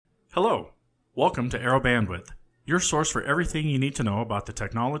Hello, welcome to Aero Bandwidth, your source for everything you need to know about the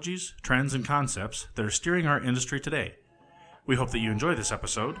technologies, trends, and concepts that are steering our industry today. We hope that you enjoy this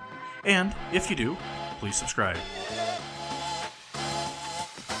episode, and if you do, please subscribe.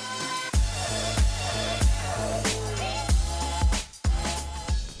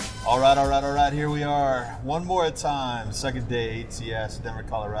 All right, here we are. One more time, second day, ATS, Denver,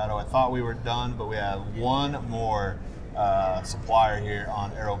 Colorado. I thought we were done, but we have one more supplier here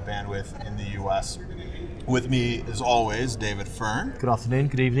on Aero Bandwidth in the U.S. With me, as always, David Fern. Good afternoon,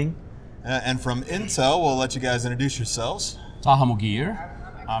 good evening. And from Intel, we'll let you guys introduce yourselves. Taha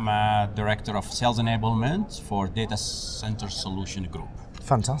Mugir. I'm a Director of Sales Enablement for Data Center Solution Group.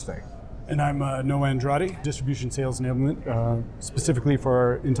 Fantastic. And I'm Noah Andrade, Distribution Sales Enablement, specifically for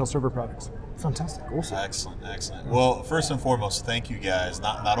our Intel server products. Fantastic, awesome. Excellent. Well, first and foremost, thank you guys,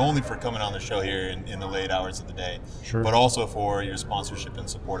 not only for coming on the show here in the late hours of the day, Sure. but also for your sponsorship and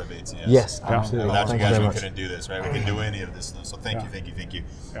support of ATS. Yes, absolutely. Without you Thank guys, very we much. couldn't do this, right? We couldn't do any of this stuff. So thank you.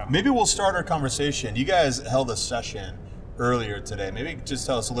 Yeah. Maybe we'll start our conversation. You guys held a session earlier today. Maybe just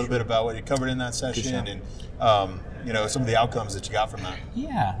tell us a little bit about what you covered in that session and some of the outcomes that you got from that.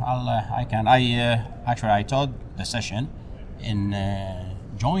 Yeah, I can. I taught the session in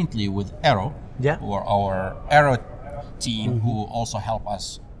jointly with Aero, or our Aero team, who also help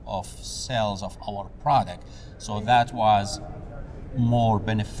us of sales of our product. So that was more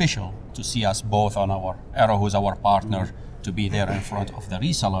beneficial to see us both on our Aero, who's our partner, to be there in front of the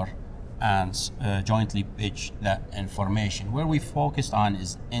reseller and jointly pitch that information. Where we focused on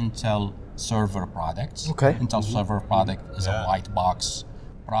is Intel server products. Okay. Intel server product is a white box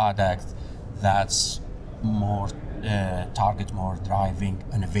product that's more target more driving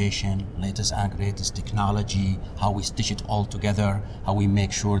innovation, latest and greatest technology, how we stitch it all together, how we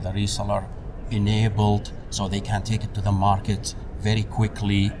make sure the reseller enabled so they can take it to the market very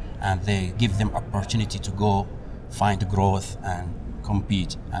quickly, and they give them opportunity to go find growth and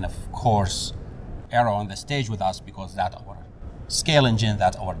compete. And of course, Aero on the stage with us, because that our scale engine,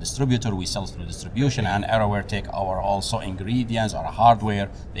 that our distributor, we sell through distribution, and AeroWare take our also ingredients or hardware,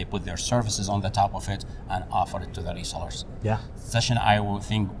 they put their services on the top of it and offer it to the resellers. Yeah. Session, I would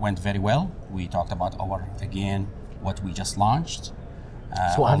think, went very well. We talked about what we just launched.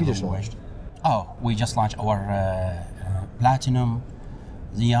 So what have you just launched? We just launched our Platinum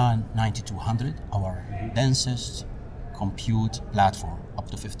Xeon 9200, our densest compute platform, up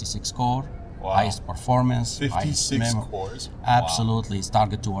to 56 core. Wow. Highest performance, 56 cores. Absolutely. It's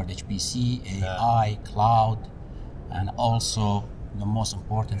targeted toward HPC, AI, cloud, and also the most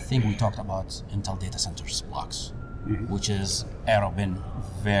important thing we talked about, Intel Data Centers blocks, which is Aero been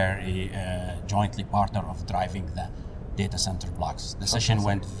very jointly partner of driving the data center blocks. The session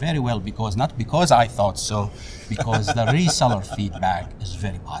went very well not because I thought so, because the reseller feedback is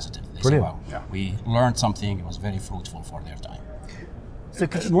very positive. They Brilliant. say, wow, we learned something. It was very fruitful for their time. So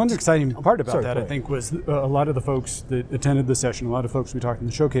one exciting part about that, sorry. I think, was a lot of the folks that attended the session, a lot of folks we talked in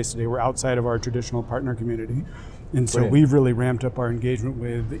the showcase today were outside of our traditional partner community. And so Brilliant. we've really ramped up our engagement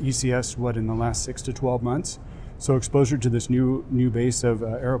with the ECS, in the last 6 to 12 months. So exposure to this new base of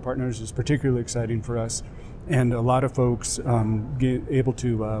Aero partners is particularly exciting for us. And a lot of folks able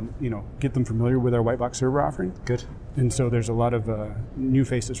to get them familiar with our white box server offering. Good. And so there's a lot of new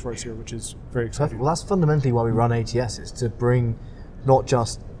faces for us here, which is very exciting. Well, that's fundamentally why we run ATS, is to bring not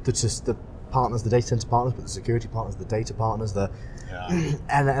just the partners, the data center partners, but the security partners, the data partners,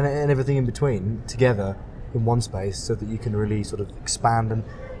 and everything in between together in one space, so that you can really sort of expand. And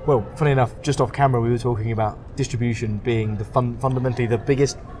well, funny enough, just off camera, we were talking about distribution being fundamentally the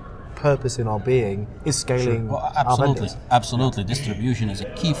biggest purpose in our being is scaling. Well, our vendors. absolutely. Distribution is a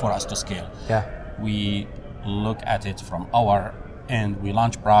key for us to scale. Yeah. We look at it from our end. We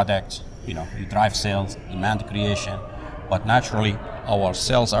launch product, you drive sales, demand creation, but naturally our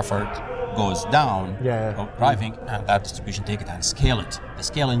sales effort goes down, driving, and that distribution take it and scale it. The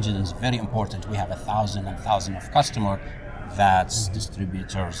scale engine is very important. We have 1,000 of customers that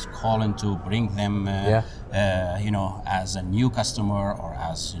distributors call in to bring them, as a new customer or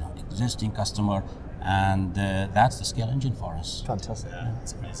as existing customer, and that's the scale engine for us. Fantastic. Yeah,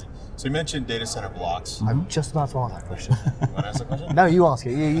 that's amazing. So you mentioned data center blocks. I'm just about to ask that question. You want to ask the question? No, you ask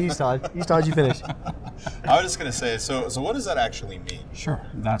it. You started. You finish. I was just going to say, so what does that actually mean? Sure,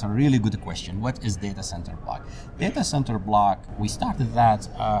 that's a really good question. What is data center block? Data center block, we started that,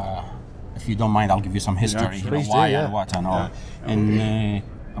 if you don't mind, I'll give you some history, please why do, and what and all, in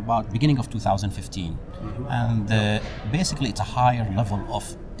about beginning of 2015. And basically it's a higher level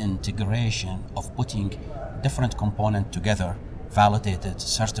of integration of putting different components together, validate it,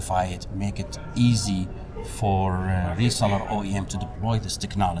 certify it, make it easy for reseller OEM to deploy this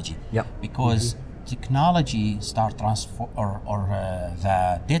technology. Yep. Because technology the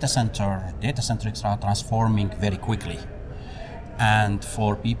data centric start transforming very quickly. And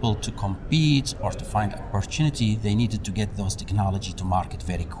for people to compete or to find opportunity, they needed to get those technology to market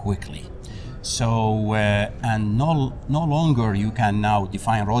very quickly. So, and no longer you can now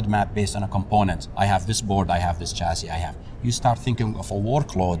define roadmap based on a component. I have this board, I have this chassis, you start thinking of a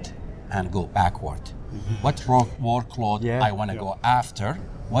workload and go backward. What workload I want to go after,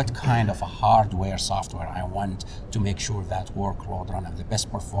 what kind of a hardware, software I want to make sure that workload run at the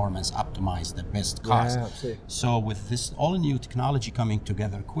best performance, optimize the best cost. So with this all new technology coming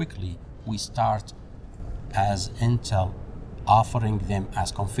together quickly, we start as Intel offering them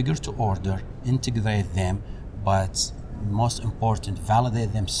as configure to order, integrate them, but most important,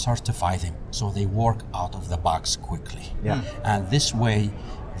 validate them, certify them, so they work out of the box quickly. And this way,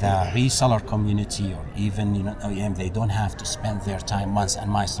 the reseller community or even OEM, they don't have to spend their time, months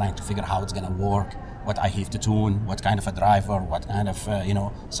and months trying to figure out how it's going to work, what I have to tune, what kind of a driver, what kind of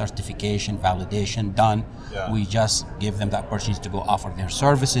certification, validation done. We just give them the opportunity to go offer their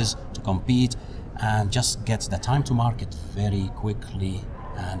services, to compete, and just get the time to market very quickly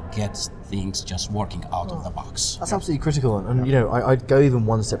and get things just working out of the box. That's absolutely critical. And I'd go even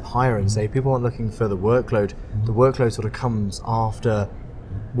one step higher and say people aren't looking for the workload. The workload sort of comes after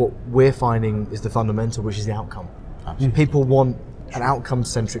what we're finding is the fundamental, which is the outcome. People want an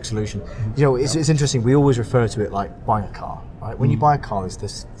outcome-centric solution. It's interesting. We always refer to it like buying a car, right? When you buy a car,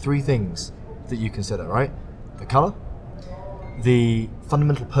 there's three things that you consider, right? The color, the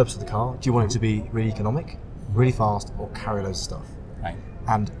fundamental purpose of the car. Do you want it to be really economic, really fast, or carry loads of stuff? Right.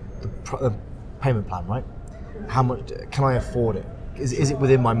 And the payment plan, right? How much can I afford it? Is it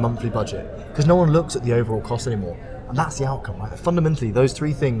within my monthly budget? Because no one looks at the overall cost anymore. And that's the outcome, right? Fundamentally, those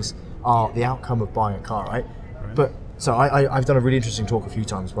three things are the outcome of buying a car, right? But so I've done a really interesting talk a few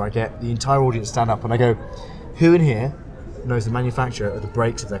times where I get the entire audience stand up and I go, who in here knows the manufacturer of the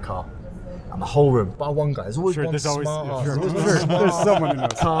brakes of their car? And the whole room, bar one guy. There's always one smart ass. There's someone who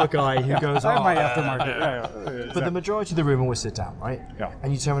knows. Car guy who goes, I have my aftermarket. But the majority of the room always sit down, right? Yeah.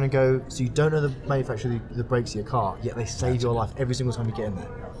 And you turn around and go, so you don't know the manufacturer of the brakes of your car, yet they save your life every single time you get in there.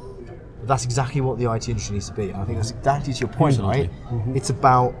 That's exactly what the IT industry needs to be. And I think that's exactly to your point, right? It's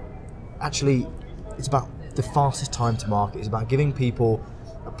about the fastest time to market. It's about giving people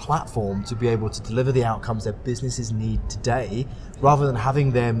a platform to be able to deliver the outcomes their businesses need today, rather than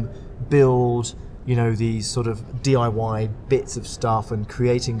having them build, these sort of DIY bits of stuff and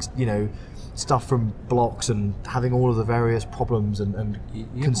creating, stuff from blocks and having all of the various problems and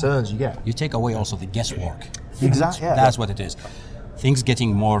concerns you get. You take away also the guesswork. Exactly. That's what it is. Things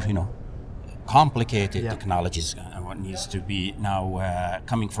getting more, complicated technologies. What needs to be now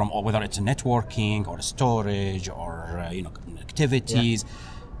coming from, whether it's networking or storage or activities.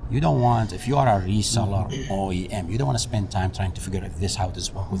 You don't want, if you are a reseller OEM, you don't want to spend time trying to figure if this, how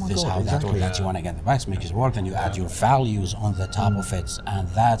this work with this, how that or that. You want to get the box, make it work, and you add your values on the top of it, and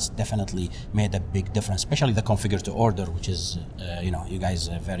that's definitely made a big difference. Especially the configure to order, which is you guys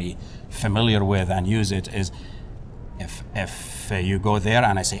are very familiar with and use it. Is if you go there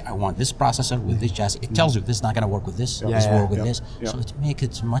and I say I want this processor with this chassis, it tells you this is not going to work with this, this work with this, so it makes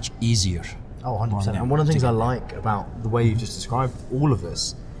it much easier. Oh, 100%. And one of the things I like about the way you've just described all of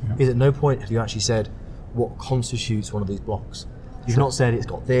this is at no point have you actually said what constitutes one of these blocks. You've not said it's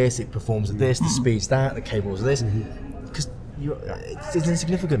got this, it performs at this, the speed's that, the cable's this, because it's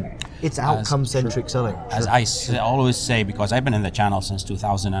insignificant. It's outcome-centric selling. As I always say, because I've been in the channel since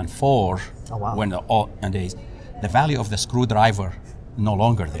 2004, when the value of the screwdriver no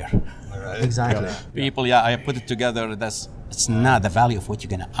longer there. Exactly. People, I put it together. It's not the value of what you're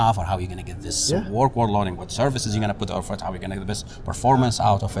going to offer, how you're going to get this work loading, what services you're going to put off it, how you're going to get the best performance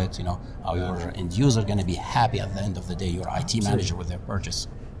out of it, how your end user going to be happy at the end of the day, your IT manager with their purchase.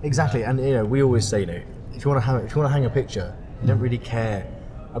 Exactly, and we always say, if you want to hang a picture, you don't really care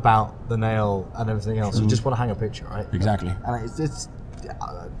about the nail and everything else. You just want to hang a picture, right? Exactly. And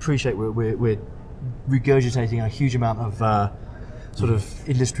I appreciate we're regurgitating a huge amount of sort of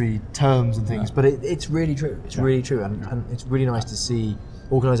industry terms and things, but it's really true. It's really true, and it's really nice to see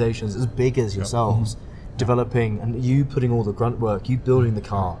organisations as big as yourselves developing, and you putting all the grunt work, you building the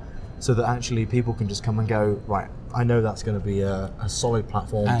car, so that actually people can just come and go, right, I know that's going to be a solid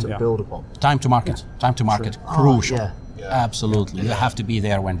platform to build upon. Time to market, crucial. Yeah. Absolutely. You have to be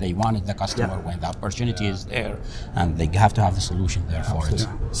there when they want it, the customer, when the opportunity is there, and they have to have the solution there for it.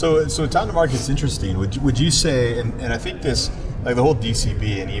 So time to market is interesting. Would you say, and I think this, like the whole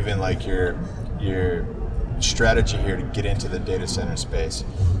DCB and even like your strategy here to get into the data center space,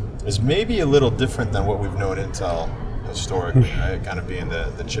 is maybe a little different than what we've known Intel historically, right? Kind of being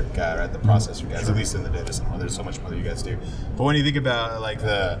the chip guy, right? The processor guys, at least in the data center. There's so much more that you guys do. But when you think about like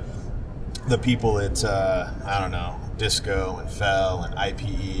the people at I don't know, Disco and Fel and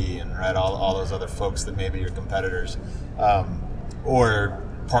IPE and right all those other folks that maybe your competitors or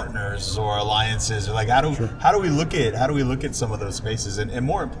partners or alliances, or like how do we look at some of those spaces, and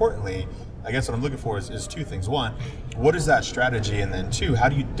more importantly, I guess what I'm looking for is two things. One, what is that strategy? And then two, how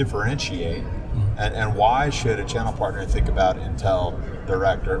do you differentiate? And why should a channel partner think about Intel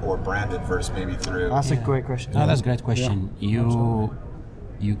direct or branded versus maybe through? That's a great question. No, that's a great question. Yeah.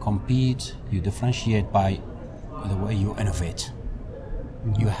 You compete, you differentiate by the way you innovate.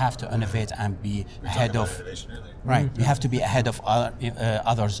 You have to innovate and be ahead of. Right. You have to be ahead of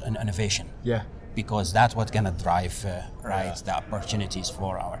others in innovation. Yeah. Because that's what's going to drive the opportunities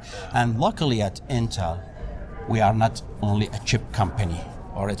for our. And luckily at Intel, we are not only a chip company,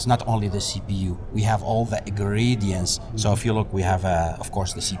 or it's not only the CPU. We have all the ingredients. So if you look, we have, of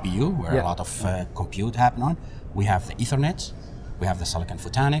course, the CPU, where a lot of compute happen on. We have the Ethernet. We have the silicon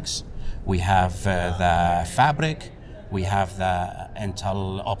photonics. We have the fabric. We have the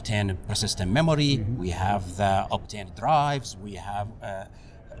Intel Optane persistent memory. We have the Optane drives. We have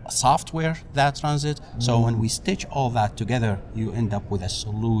software that runs it. So when we stitch all that together, you end up with a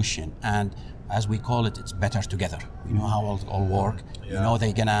solution. And as we call it, it's better together. You know how it all work. You know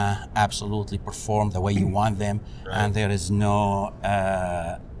they're gonna absolutely perform the way you want them, and there is no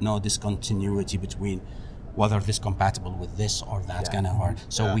discontinuity between whether this compatible with this or that's gonna work.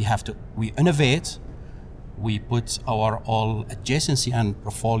 So we innovate. We put our all adjacency and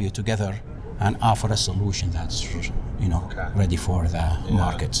portfolio together and offer a solution that's ready for the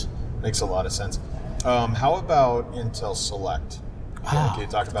market. Makes a lot of sense. How about Intel Select? Can you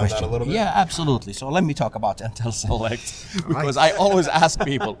talk about that a little bit? Yeah, absolutely. So let me talk about Intel Select because I always ask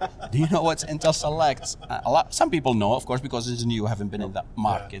people, do you know what's Intel Select? Some people know, of course, because it's new, haven't been in the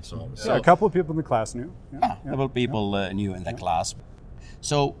market. So a couple of people in the class knew. A couple of people new in the class.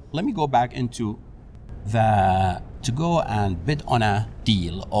 So let me go back into to go and bid on a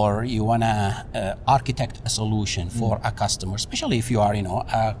deal, or you want to architect a solution for a customer, especially if you are,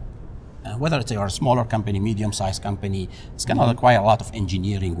 whether it's a smaller company, medium-sized company, it's going to require a lot of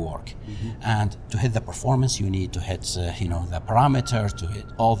engineering work. And to hit the performance, you need to hit, the parameters, to hit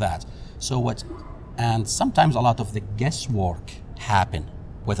all that. And sometimes a lot of the guesswork happen.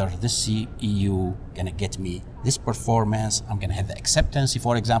 Whether this CPU gonna get me this performance, I'm gonna have the acceptance.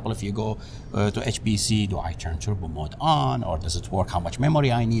 For example, if you go to HPC, do I turn turbo mode on, or does it work? How much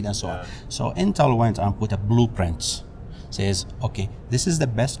memory I need, and so on. So Intel went and put a blueprint. Says, okay, this is the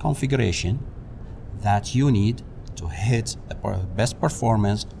best configuration that you need to hit the best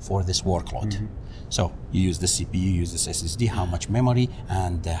performance for this workload. So you use the CPU, you use this SSD, how much memory,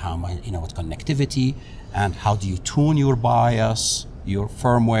 and how much, what connectivity, and how do you tune your BIOS, your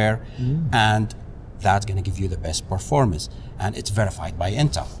firmware, and that's going to give you the best performance. And it's verified by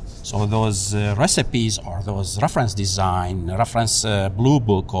Intel. So those recipes or those reference blue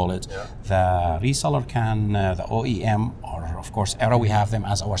book, call it, the reseller can, the OEM, or of course Arrow, we have them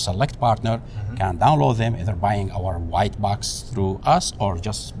as our select partner, can download them, either buying our white box through us or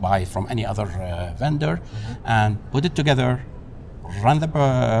just buy from any other vendor, and put it together, run the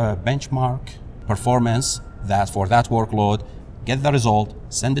benchmark performance for that workload, get the result,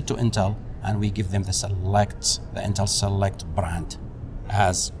 send it to Intel, and we give them the Intel Select brand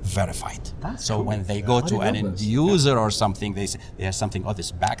as verified. So when they go to an end user or something, they say there's something, this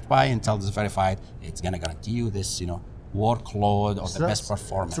is backed by Intel, this is verified, it's going to guarantee you this, workload or the best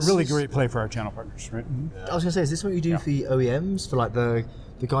performance. It's a really great play for our channel partners, right? I was going to say, is this what you do for the OEMs, for like the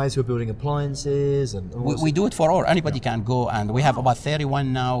guys who are building appliances? And we do it for all. Anybody can go, and we have about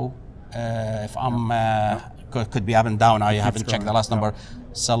 31 now. If I'm could be up and down. I haven't checked the last number.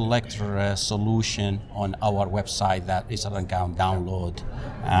 Select solution on our website that is an account, download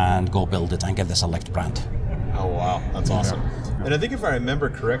and go build it and get the Select brand. Oh wow, that's awesome. And I think if I remember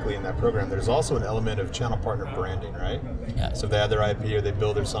correctly in that program, there's also an element of channel partner branding, right? Yeah. So if they have their IP or they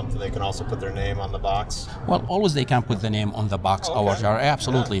build or something, they can also put their name on the box. Well, always they can put the name on the box.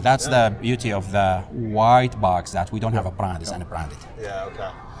 Absolutely. That's the beauty of the white box, that we don't have a brand, it's unbranded. Yeah,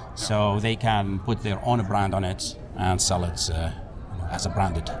 okay. So they can put their own brand on it and sell it as a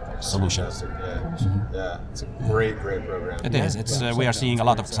branded solution. Yeah, it's a great program. It is. It's we are seeing a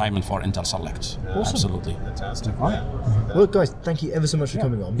lot of excitement for Intel Select. Awesome. Absolutely. Fantastic. Well, guys, thank you ever so much for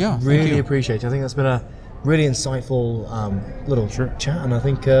coming on. Yeah, really appreciate it. I think that's been a really insightful little chat, and I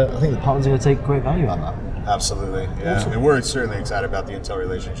think the partners are going to take great value out of that. Absolutely, yeah. Awesome. And we're certainly excited about the Intel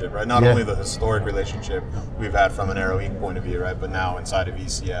relationship, right? Not only the historic relationship we've had from an Aero Inc. point of view, right, but now inside of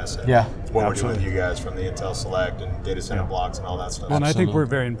ECS. And what we're doing with you guys from the Intel Select and data center blocks and all that stuff. Well, and I think we're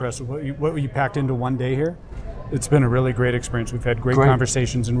very impressed with what you packed into one day here. It's been a really great experience. We've had great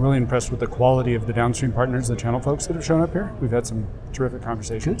conversations and really impressed with the quality of the downstream partners, the channel folks that have shown up here. We've had some terrific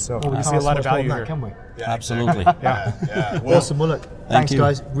conversations. So we see a lot of value here. Can we? Yeah, Absolutely. yeah. Well, awesome. Well, look, thanks, you.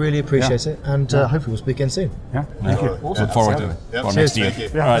 guys. Really appreciate it, and hopefully we'll speak again soon. Yeah, Thank you. Awesome. Look forward to it Yep. for next year.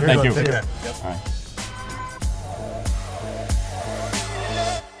 Thank you. All right, thank you. Take care. Yep. All right.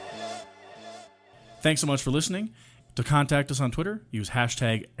 Thanks so much for listening. To contact us on Twitter, use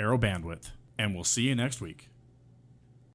 #AeroBandwidth, and we'll see you next week.